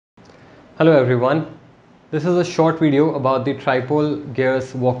Hello everyone, this is a short video about the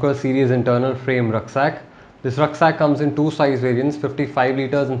Tripolegears Walker series internal frame rucksack. This rucksack comes in two size variants, 55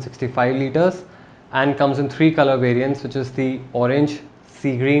 liters and 65 liters, and comes in three color variants, which is the orange,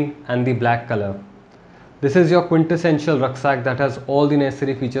 sea green and the black color. This is your quintessential rucksack that has all the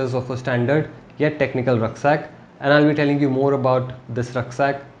necessary features of a standard yet technical rucksack, and I'll be telling you more about this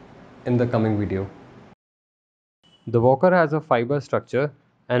rucksack in the coming video. The walker has a fiber structure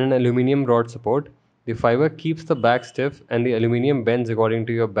and an aluminium rod support. The fiber keeps the back stiff and the aluminium bends according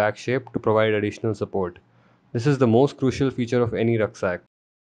to your back shape to provide additional support. This is the most crucial feature of any rucksack.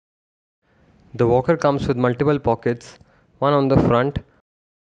 The walker comes with multiple pockets, one on the front,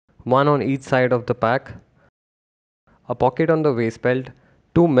 one on each side of the pack, a pocket on the waist belt,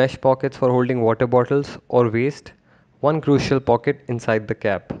 two mesh pockets for holding water bottles or waste, one crucial pocket inside the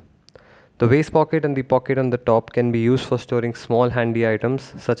cap. The waist pocket and the pocket on the top can be used for storing small handy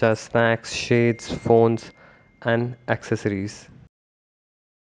items such as snacks, shades, phones, and accessories.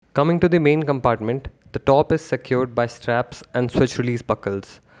 Coming to the main compartment, the top is secured by straps and switch release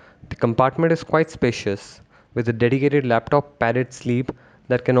buckles. The compartment is quite spacious with a dedicated laptop padded sleeve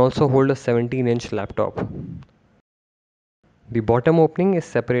that can also hold a 17-inch laptop. The bottom opening is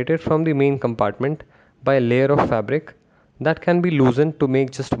separated from the main compartment by a layer of fabric that can be loosened to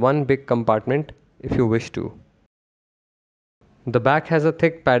make just one big compartment if you wish to. The back has a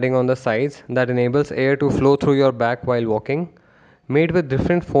thick padding on the sides that enables air to flow through your back while walking. Made with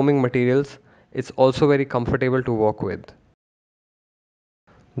different foaming materials, it's also very comfortable to walk with.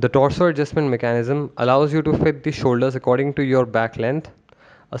 The torso adjustment mechanism allows you to fit the shoulders according to your back length.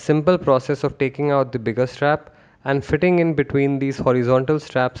 A simple process of taking out the bigger strap and fitting in between these horizontal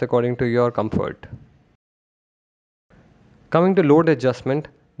straps according to your comfort. Coming to load adjustment,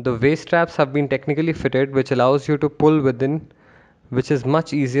 the waist straps have been technically fitted, which allows you to pull within, which is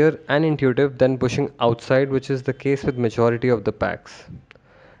much easier and intuitive than pushing outside, which is the case with majority of the packs.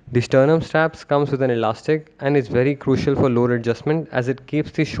 The sternum straps comes with an elastic and is very crucial for load adjustment as it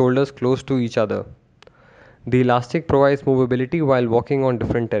keeps the shoulders close to each other. The elastic provides movability while walking on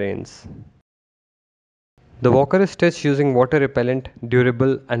different terrains. The walker is stitched using water repellent,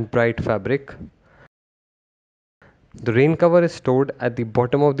 durable and bright fabric. The rain cover is stored at the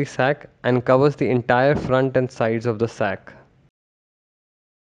bottom of the sack and covers the entire front and sides of the sack.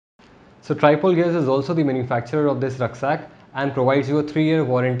 So Tripolegears is also the manufacturer of this rucksack and provides you a 3-year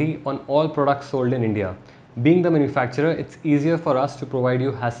warranty on all products sold in India. Being the manufacturer, it's easier for us to provide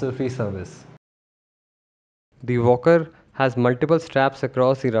you hassle-free service. The walker has multiple straps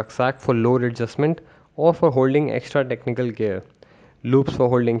across the rucksack for load adjustment or for holding extra technical gear. Loops for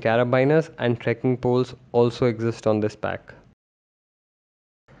holding carabiners and trekking poles also exist on this pack.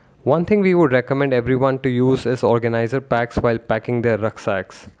 One thing we would recommend everyone to use is organizer packs while packing their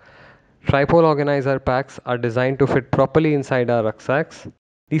rucksacks. Tripole organizer packs are designed to fit properly inside our rucksacks.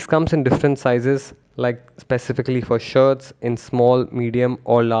 These comes in different sizes, like specifically for shirts in small, medium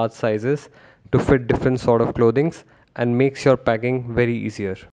or large sizes to fit different sort of clothings and makes your packing very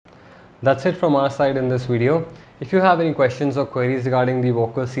easier. That's it from our side in this video. If you have any questions or queries regarding the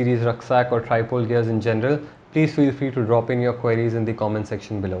Walker series rucksack or Tripolegears in general, please feel free to drop in your queries in the comment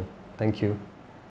section below. Thank you.